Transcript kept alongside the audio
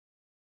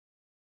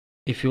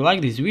If you like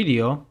this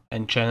video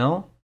and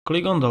channel,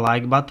 click on the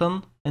like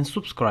button and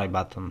subscribe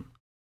button.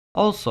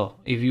 Also,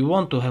 if you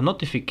want to have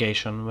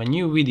notification when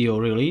new video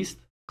released,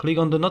 click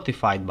on the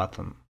notified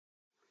button.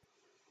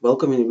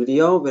 Welcome in the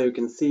video where you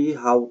can see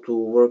how to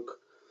work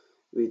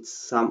with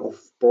some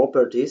of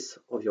properties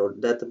of your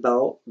data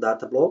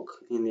block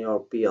in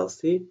your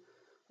PLC.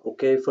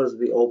 Okay, first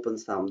we open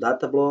some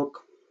data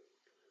block,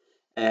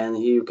 and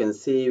here you can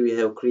see we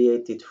have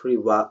created three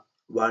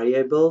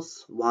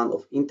variables, one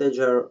of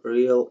integer,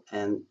 real,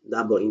 and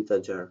double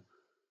integer.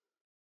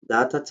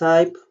 Data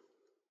type,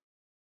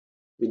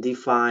 we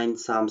define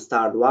some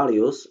start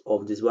values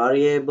of these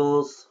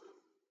variables.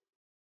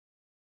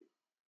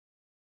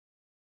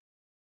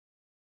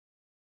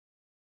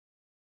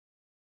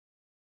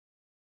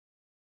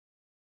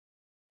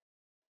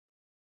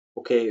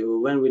 Okay,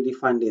 when we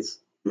define these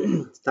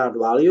start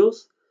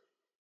values,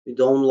 we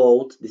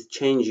download these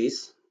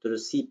changes to the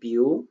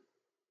CPU.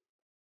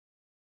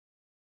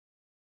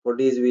 For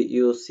this we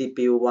use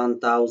CPU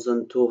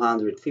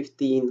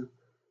 1215.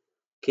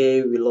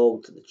 Okay, we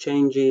load the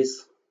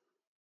changes.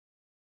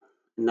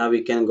 Now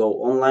we can go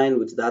online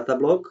with data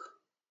block.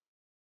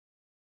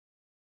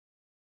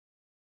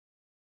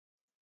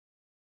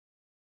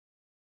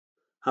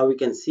 How we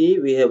can see,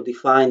 we have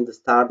defined the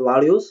start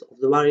values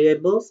of the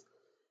variables,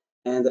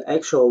 and the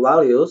actual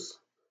values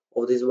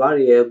of these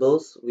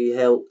variables we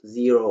have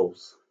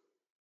zeros.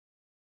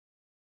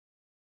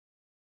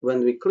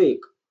 When we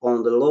click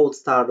on the load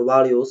start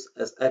values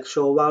as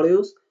actual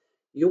values,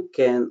 you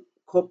can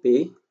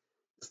copy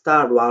the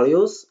start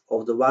values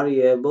of the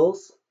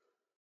variables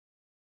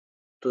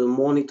to the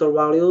monitor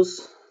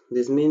values.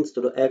 This means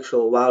to the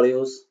actual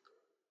values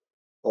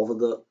of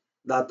the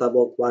data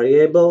block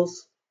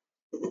variables.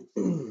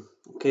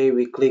 Okay,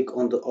 we click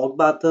on the OK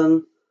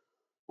button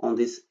on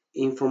this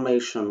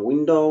information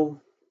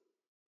window,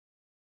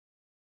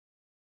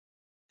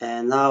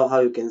 and now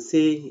how you can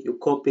see, you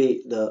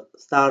copy the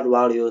start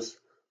values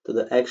to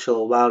the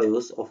actual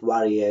values of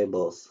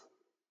variables.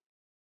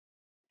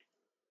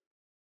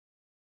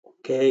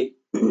 Okay,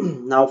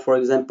 now for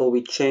example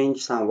we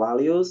change some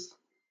values.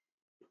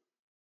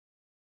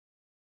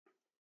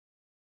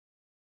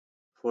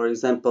 For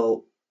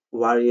example,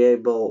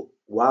 variable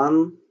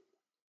 1,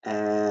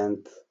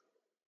 and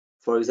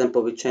for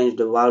example we change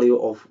the value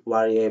of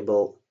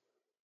variable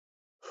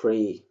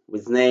 3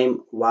 with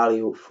name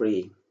value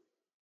 3.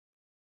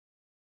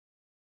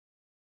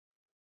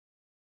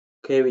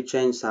 Okay, we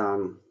change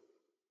some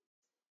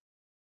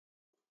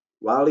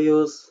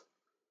values.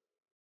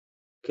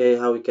 Okay,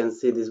 how we can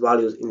see these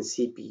values in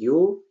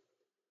CPU.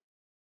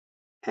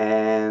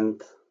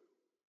 And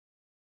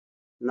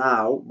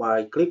now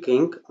by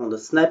clicking on the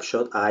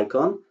snapshot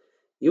icon,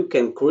 you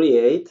can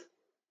create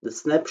the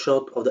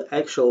snapshot of the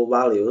actual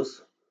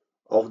values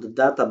of the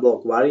data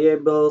block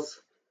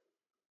variables.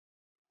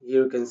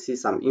 Here you can see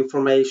some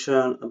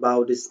information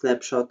about this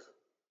snapshot.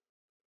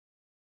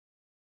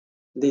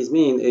 This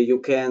means you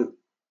can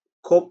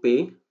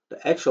copy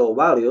the actual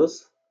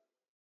values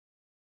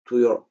to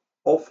your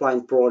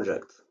offline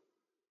project.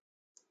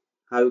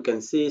 How you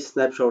can see,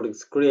 snapshot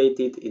is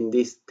created in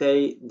this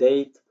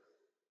date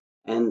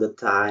and the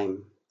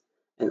time,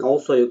 and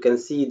also you can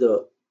see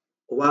the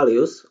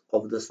values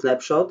of the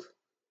snapshot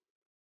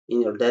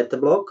in your data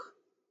block.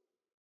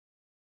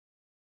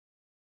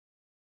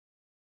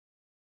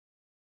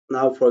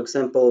 Now for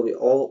example we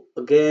all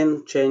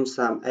again change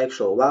some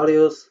actual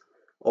values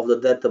of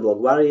the data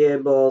block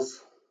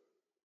variables.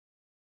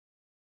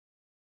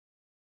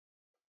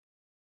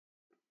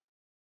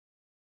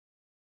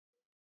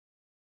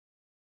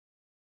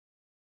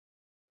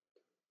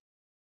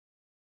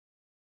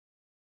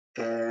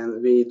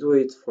 And we do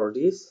it for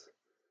this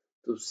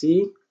to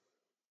see.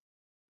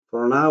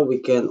 For now we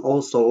can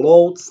also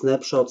load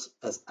snapshots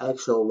as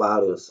actual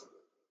values.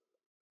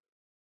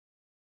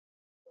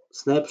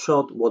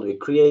 Snapshot what we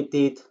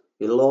created,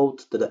 we load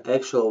to the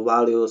actual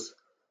values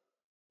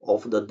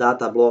of the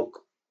data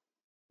block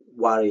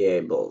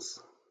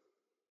variables.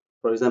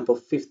 For example,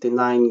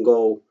 59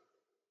 go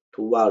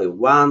to value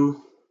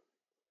 1.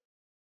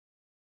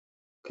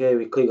 Okay,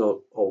 we click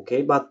on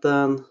OK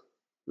button.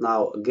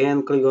 Now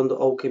again click on the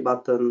OK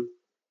button.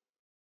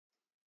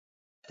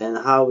 And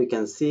how we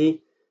can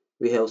see,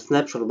 we have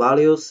snapshot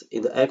values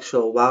in the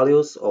actual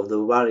values of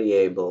the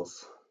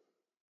variables.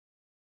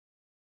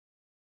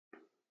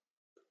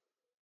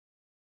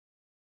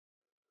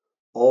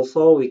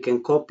 Also, we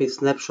can copy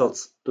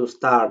snapshots to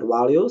start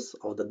values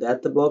of the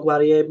data block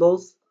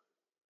variables.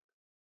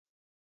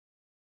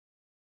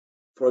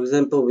 For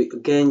example, we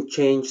again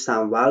change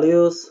some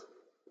values,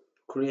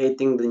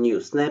 creating the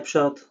new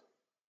snapshot.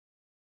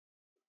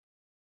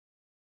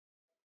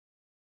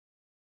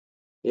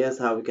 Yes,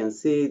 how we can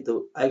see,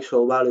 the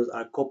actual values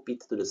are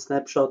copied to the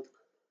snapshot.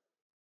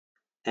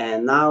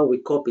 And now we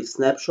copy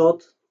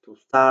snapshot to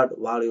start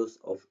values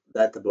of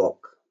data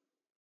block.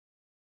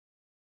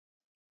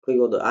 Click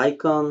on the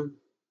icon.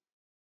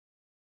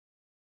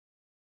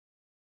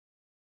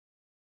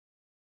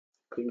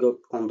 Click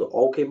on the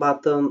OK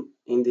button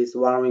in this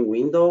warning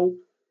window.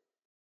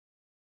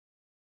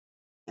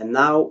 And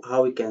now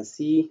how we can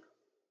see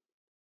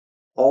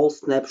all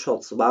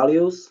snapshots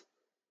values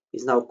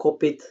is now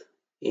copied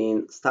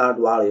in start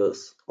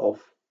values of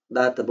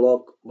data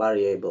block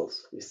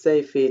variables. We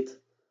save it,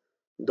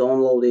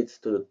 download it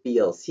to the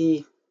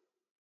PLC,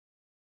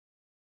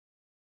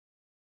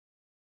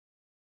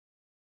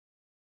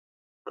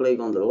 click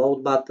on the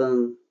load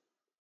button,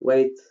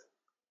 wait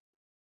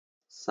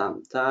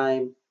some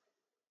time.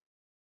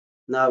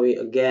 Now we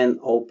again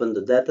open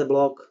the data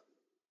block,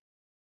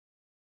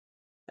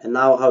 and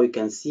now how we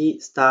can see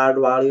start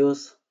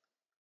values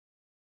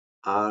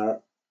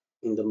are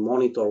in the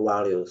monitor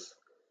values,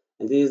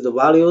 and this is the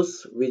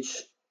values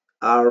which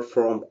are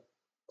from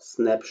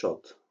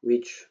snapshot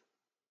which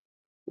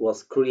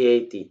was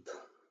created.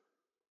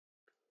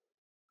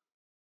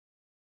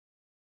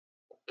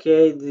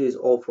 Okay, this is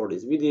all for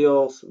this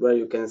videos where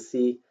you can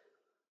see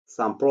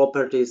some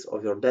properties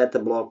of your data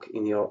block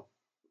in your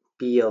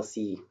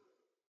PLC.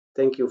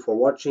 Thank you for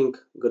watching.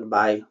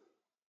 Goodbye.